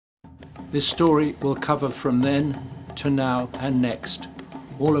This story will cover from then to now and next,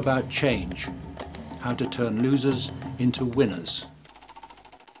 all about change, how to turn losers into winners.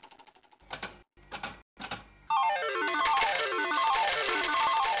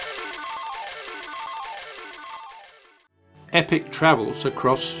 Epic travels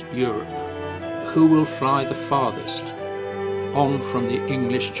across Europe. Who will fly the farthest? On from the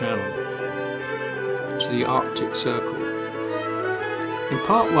English Channel to the Arctic Circle. In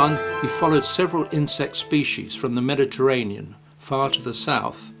part 1, we followed several insect species from the Mediterranean far to the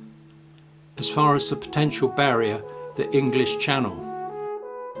south, as far as the potential barrier, the English Channel,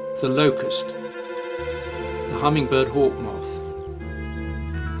 the locust, the hummingbird hawk moth,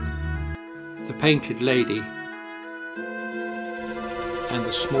 the painted lady, and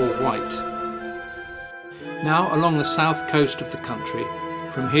the small white. Now along the south coast of the country,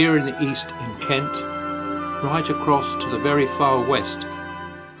 from here in the east in Kent, right across to the very far west,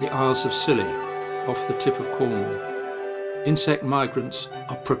 the Isles of Scilly, off the tip of Cornwall. Insect migrants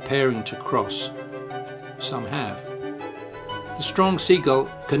are preparing to cross. Some have. The strong seagull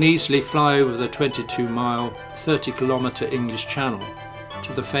can easily fly over the 22-mile, 30-kilometre English Channel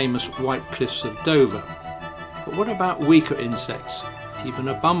to the famous White Cliffs of Dover. But what about weaker insects, even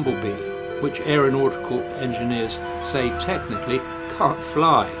a bumblebee, which aeronautical engineers say technically can't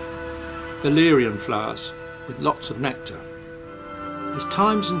fly? Valerian flowers with lots of nectar. As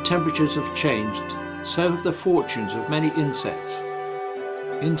times and temperatures have changed, so have the fortunes of many insects.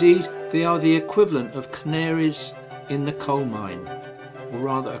 Indeed, they are the equivalent of canaries in the coal mine, or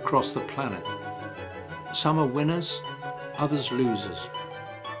rather across the planet. Some are winners, others losers.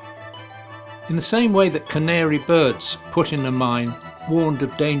 In the same way that canary birds put in a mine warned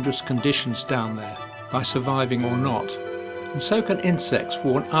of dangerous conditions down there by surviving or not, and so can insects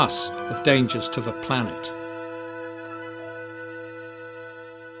warn us of dangers to the planet.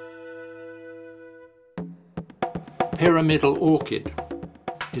 Pyramidal orchid.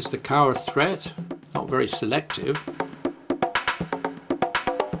 Is the cow a threat? Not very selective.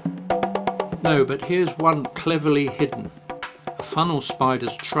 No, but here's one cleverly hidden. A funnel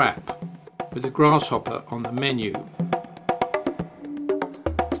spider's trap with a grasshopper on the menu.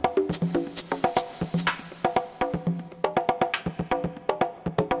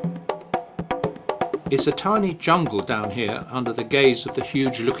 It's a tiny jungle down here under the gaze of the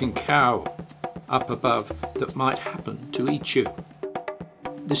huge-looking cow up above that might happen to eat you.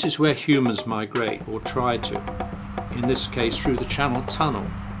 This is where humans migrate, or try to, in this case through the Channel Tunnel,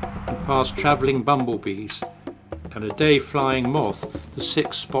 and past travelling bumblebees, and a day-flying moth, the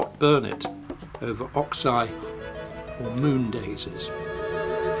six-spot burnet, over oxeye or moon daisies,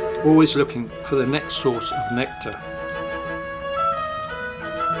 always looking for the next source of nectar.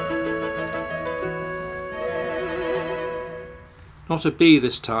 Not a bee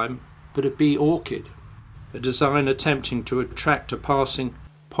this time, but a bee orchid, a design attempting to attract a passing,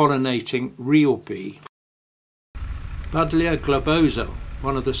 pollinating real bee. Buddleia globosa,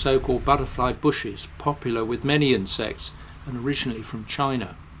 one of the so-called butterfly bushes, popular with many insects and originally from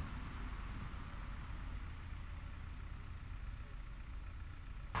China.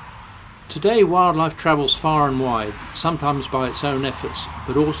 Today wildlife travels far and wide, sometimes by its own efforts,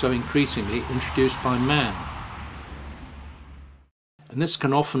 but also increasingly introduced by man. And this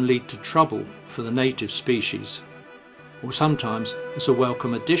can often lead to trouble for the native species, or sometimes as a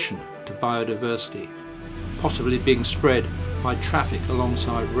welcome addition to biodiversity, possibly being spread by traffic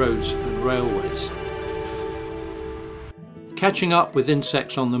alongside roads and railways. Catching up with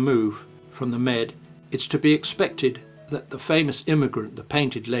insects on the move from the Med, it's to be expected that the famous immigrant, the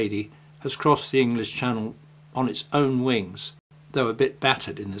painted lady, has crossed the English Channel on its own wings, though a bit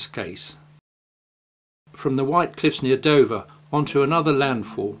battered in this case. From the White Cliffs near Dover onto another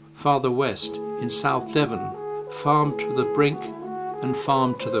landfall farther west in South Devon, farmed to the brink and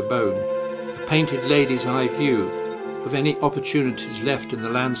farmed to the bone, a painted lady's eye view of any opportunities left in the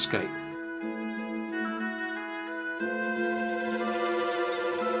landscape.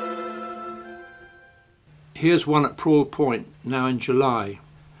 Here's one at Prawle Point now in July,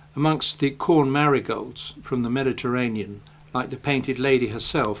 amongst the corn marigolds from the Mediterranean, like the painted lady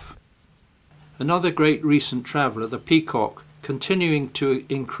herself. Another great recent traveller, the peacock, continuing to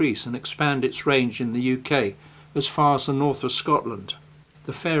increase and expand its range in the UK as far as the north of Scotland,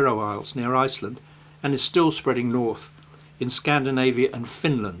 the Faroe Isles near Iceland, and is still spreading north in Scandinavia and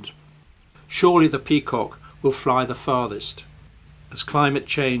Finland. Surely the peacock will fly the farthest, as climate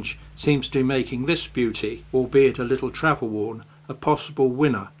change seems to be making this beauty, albeit a little travel-worn, a possible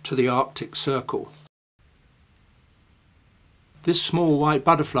winner to the Arctic Circle. This small white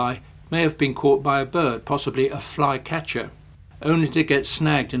butterfly may have been caught by a bird, possibly a flycatcher, only to get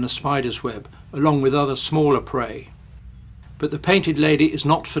snagged in a spider's web along with other smaller prey. But the painted lady is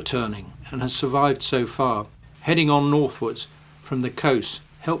not for turning and has survived so far, heading on northwards from the coast,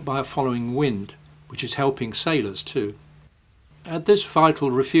 helped by a following wind, which is helping sailors too. At this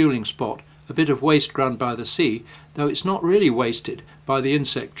vital refuelling spot, a bit of waste ground by the sea, though it's not really wasted by the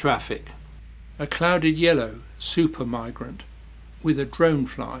insect traffic. A clouded yellow super migrant with a drone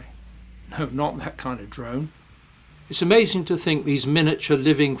fly. No, not that kind of drone. It's amazing to think these miniature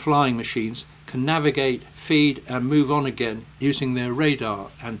living flying machines can navigate, feed and move on again using their radar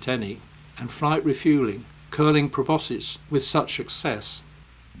antennae and flight refueling, curling proboscis with such success.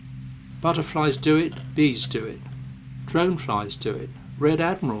 Butterflies do it, bees do it, drone flies do it, red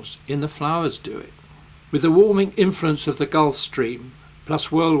admirals in the flowers do it. With the warming influence of the Gulf Stream,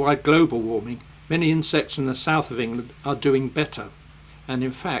 plus worldwide global warming, many insects in the south of England are doing better, and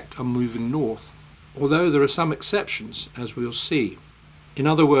in fact are moving north, although there are some exceptions, as we'll see. In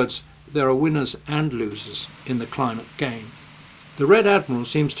other words, there are winners and losers in the climate game. The red admiral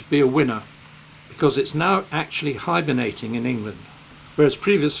seems to be a winner because it's now actually hibernating in England, whereas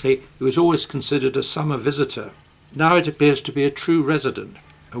previously it was always considered a summer visitor. Now it appears to be a true resident,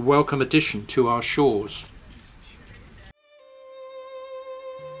 a welcome addition to our shores.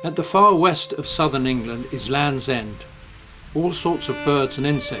 At the far west of southern England is Land's End. All sorts of birds and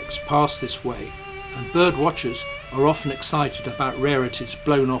insects pass this way, and bird watchers are often excited about rarities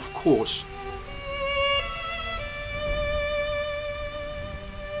blown off course.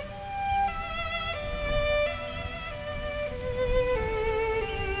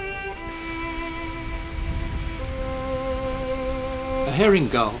 A herring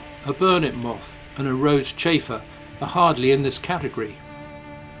gull, a burnet moth and a rose chafer are hardly in this category.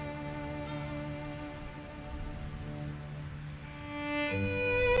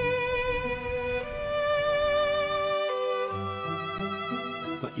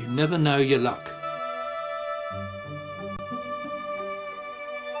 But you never know your luck.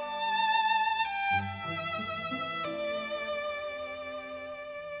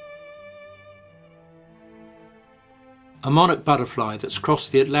 A monarch butterfly that's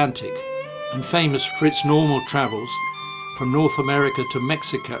crossed the Atlantic and famous for its normal travels from North America to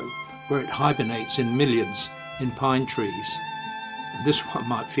Mexico, where it hibernates in millions in pine trees. And this one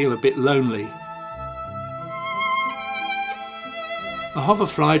might feel a bit lonely. A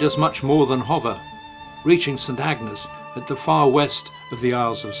hoverfly does much more than hover, reaching St Agnes at the far west of the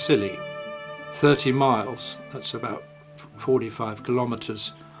Isles of Scilly, 30 miles, that's about 45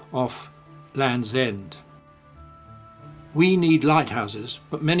 kilometres, off Land's End. We need lighthouses,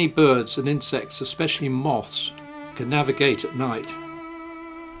 but many birds and insects, especially moths, can navigate at night.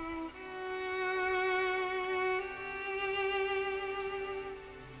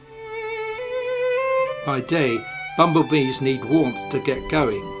 By day, bumblebees need warmth to get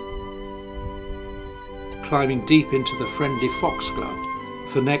going, climbing deep into the friendly foxglove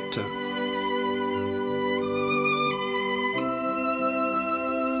for nectar.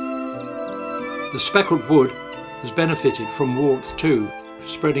 The speckled wood has benefited from warmth too,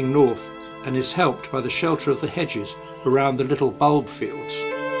 spreading north, and is helped by the shelter of the hedges around the little bulb fields.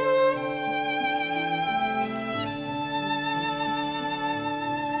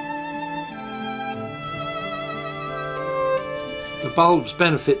 The bulbs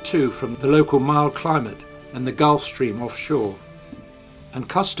benefit too from the local mild climate and the Gulf Stream offshore. And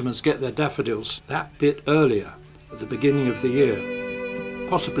customers get their daffodils that bit earlier, at the beginning of the year,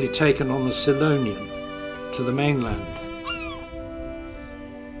 possibly taken on the Cylonian to the mainland.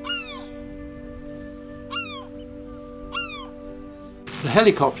 The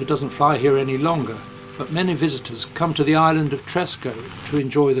helicopter doesn't fly here any longer, but many visitors come to the island of Tresco to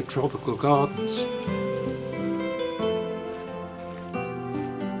enjoy the tropical gardens.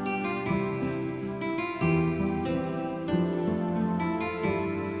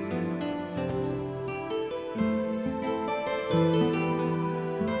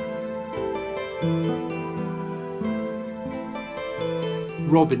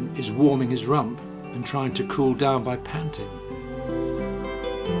 Robin is warming his rump and trying to cool down by panting.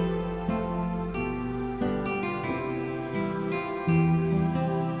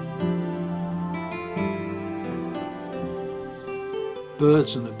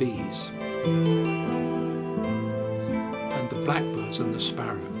 Birds and the bees, and the blackbirds and the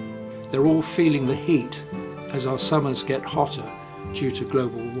sparrow, they're all feeling the heat as our summers get hotter due to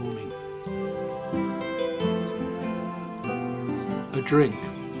global warming. A drink,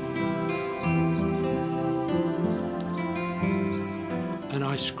 an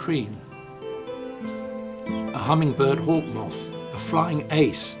ice cream, a hummingbird hawk moth, a flying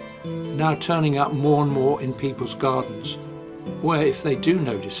ace, now turning up more and more in people's gardens. where if they do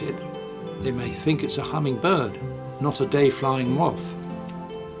notice it, they may think it's a hummingbird, not a day-flying moth.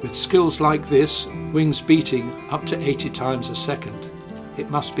 With skills like this, wings beating up to 80 times a second, it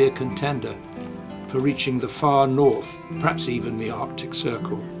must be a contender for reaching the far north, perhaps even the Arctic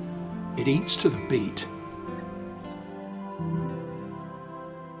Circle. It eats to the beat.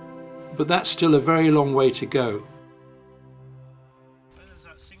 But that's still a very long way to go.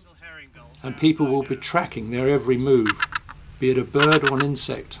 And people will be tracking their every move, be it a bird or an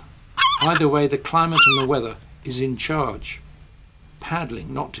insect. Either way, the climate and the weather is in charge.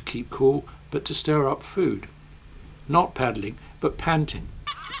 Paddling, not to keep cool, but to stir up food. Not paddling, but panting,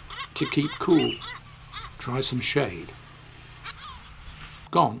 to keep cool. Try some shade.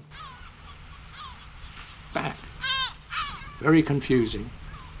 Gone. Back. Very confusing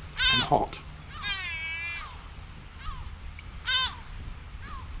and hot.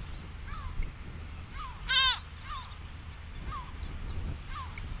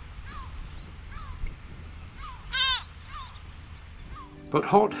 But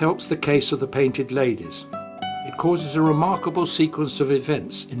hot helps the case of the painted ladies. It causes a remarkable sequence of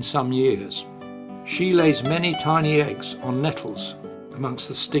events in some years. She lays many tiny eggs on nettles amongst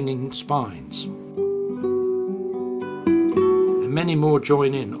the stinging spines. And many more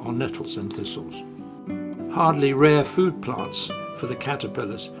join in on nettles and thistles. Hardly rare food plants for the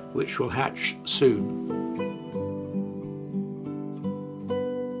caterpillars, which will hatch soon.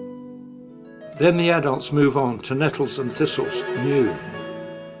 Then the adults move on to nettles and thistles new.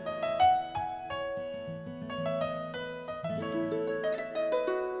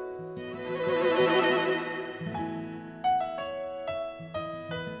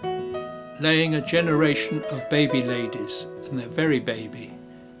 Laying a generation of baby ladies, and they're very baby,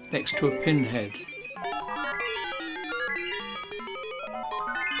 next to a pinhead.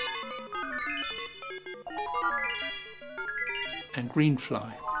 And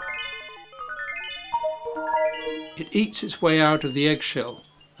greenfly. It eats its way out of the eggshell,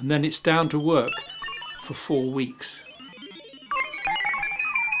 and then it's down to work for 4 weeks.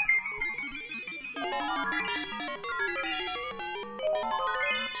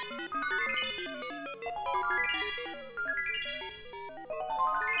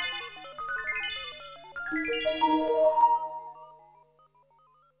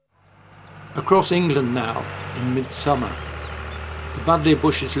 Across England now, in midsummer, the buddleia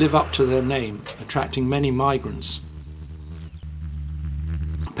bushes live up to their name, attracting many migrants.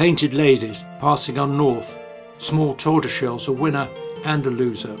 Painted ladies passing on north, small tortoiseshells, a winner and a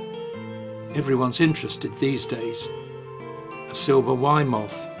loser. Everyone's interested these days. A silver wye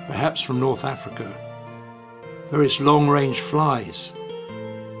moth, perhaps from North Africa. Various long-range flies.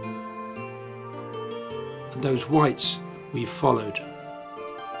 And those whites we've followed.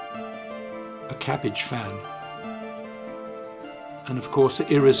 A cabbage fan. And of course the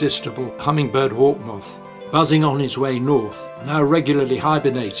irresistible hummingbird hawk moth, buzzing on his way north, now regularly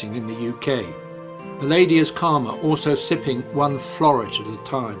hibernating in the UK. The lady is calmer, also sipping one floret at a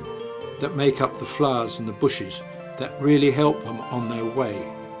time, that make up the flowers in the bushes that really help them on their way.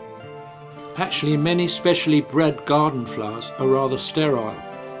 Actually, many specially bred garden flowers are rather sterile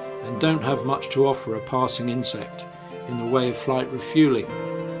and don't have much to offer a passing insect in the way of flight refueling.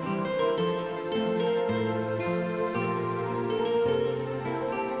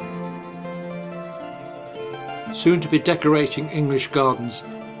 Soon to be decorating English gardens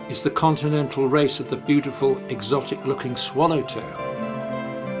is the continental race of the beautiful, exotic-looking swallowtail.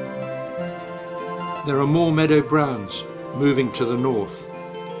 There are more meadow browns moving to the north.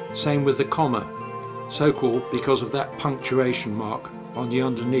 Same with the comma, so called because of that punctuation mark on the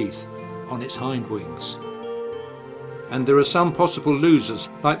underneath on its hind wings. And there are some possible losers,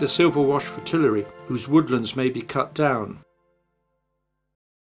 like the silver-wash fritillary, whose woodlands may be cut down.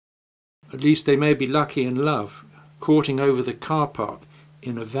 At least they may be lucky in love, courting over the car park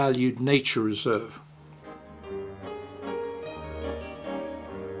in a valued nature reserve.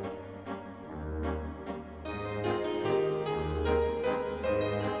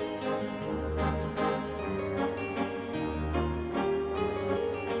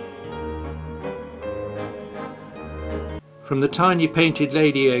 From the tiny painted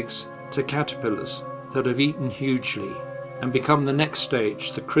lady eggs to caterpillars that have eaten hugely and become the next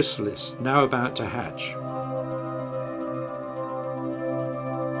stage, the chrysalis, now about to hatch.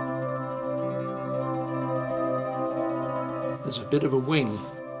 There's a bit of a wing,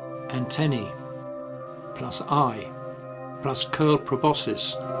 antennae, plus eye, plus curled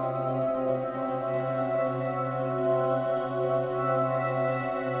proboscis.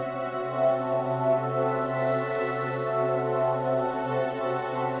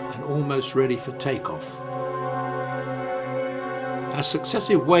 And almost ready for takeoff. As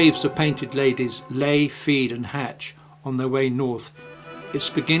successive waves of painted ladies lay, feed and hatch on their way north, it's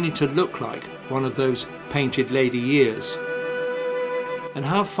beginning to look like one of those painted lady years. And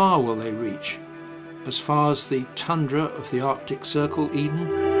how far will they reach? As far as the tundra of the Arctic Circle,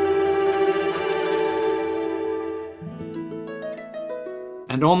 Eden?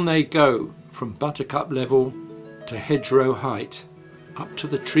 And on they go, from buttercup level to hedgerow height, up to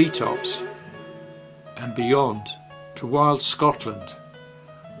the treetops and beyond to wild Scotland,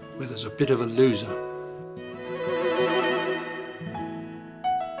 where there's a bit of a loser.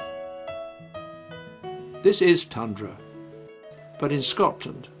 This is tundra, but in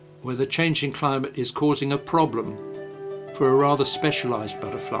Scotland, where the changing climate is causing a problem for a rather specialised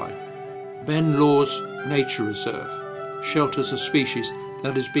butterfly, Ben Law's Nature Reserve shelters a species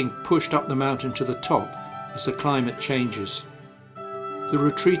that is being pushed up the mountain to the top as the climate changes. The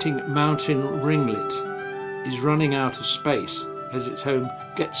retreating mountain ringlet is running out of space as its home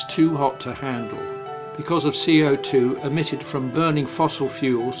gets too hot to handle because of CO2 emitted from burning fossil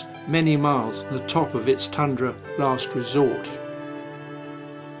fuels many miles from the top of its tundra last resort.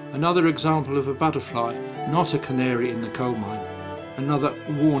 Another example of a butterfly, not a canary in the coal mine, another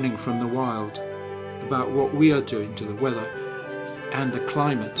warning from the wild about what we are doing to the weather and the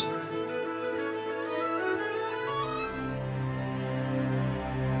climate.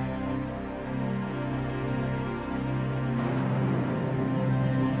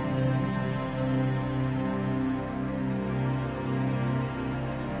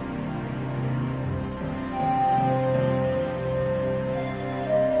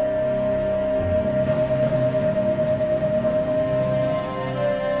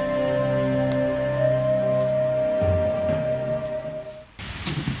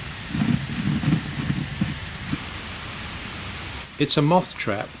 It's a moth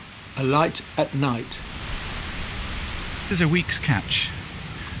trap, alight at night. There's a week's catch.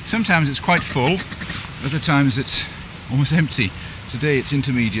 Sometimes it's quite full, other times it's almost empty. Today it's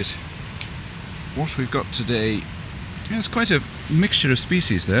intermediate. What we've got today, there's quite a mixture of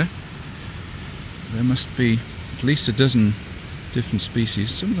species there. There must be at least a dozen different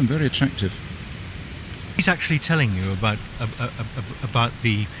species, some of them very attractive. He's actually telling you about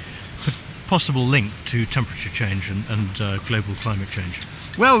the possible link to temperature change and global climate change.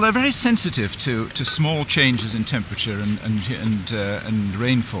 Well, they're very sensitive to small changes in temperature and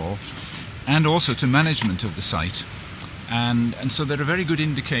rainfall, and also to management of the site. And so they're a very good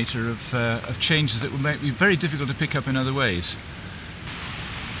indicator of changes that would be very difficult to pick up in other ways.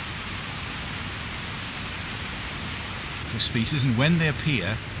 For species and when they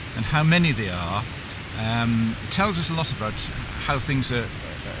appear and how many they are, it tells us a lot about how things are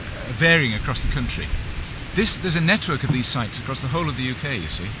varying across the country. There's a network of these sites across the whole of the UK, you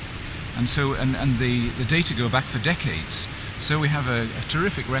see, and so the data go back for decades. So we have a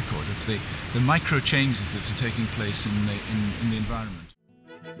terrific record of the micro changes that are taking place in the environment.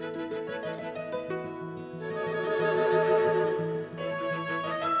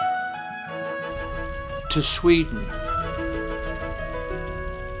 To Sweden,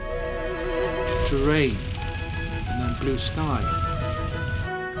 to rain and then blue sky.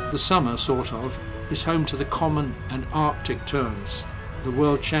 The summer, sort of, is home to the common and Arctic terns, the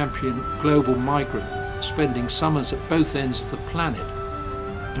world champion global migrant, spending summers at both ends of the planet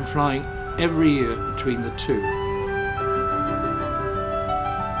and flying every year between the two.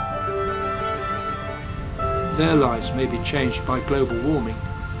 Their lives may be changed by global warming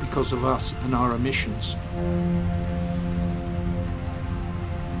because of us and our emissions.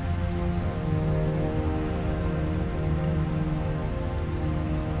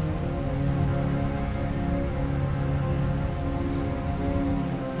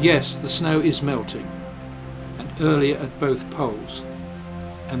 Yes, the snow is melting, and earlier at both poles,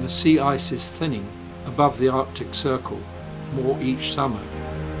 and the sea ice is thinning above the Arctic Circle more each summer.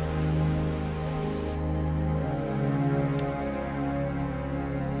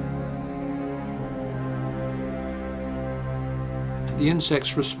 And the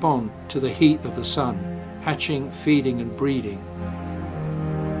insects respond to the heat of the sun, hatching, feeding and breeding.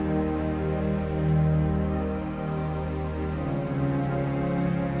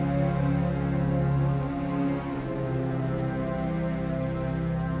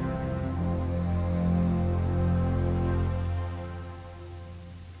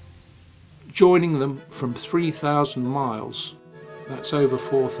 Joining them from 3,000 miles, that's over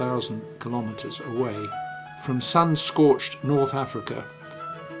 4,000 kilometres away, from sun-scorched North Africa,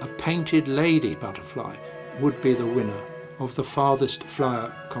 a painted lady butterfly would be the winner of the farthest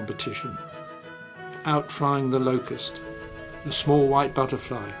flyer competition, outflying the locust, the small white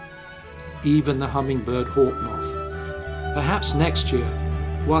butterfly, even the hummingbird hawk moth, Perhaps next year,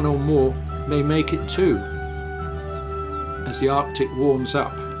 one or more may make it too, as the Arctic warms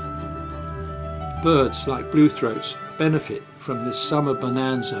up. Birds like bluethroats benefit from this summer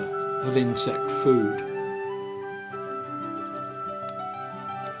bonanza of insect food.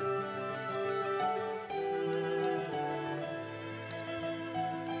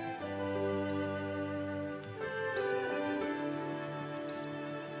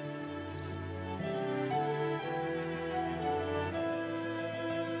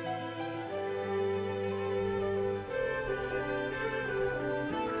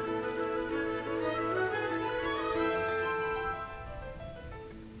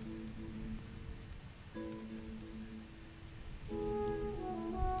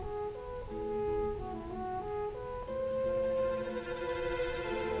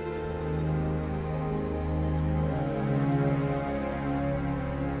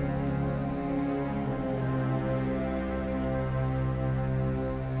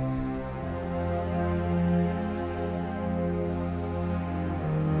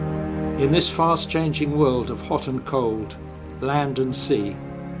 In this fast-changing world of hot and cold, land and sea,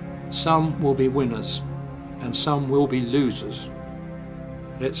 some will be winners and some will be losers.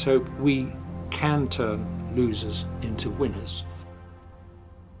 Let's hope we can turn losers into winners.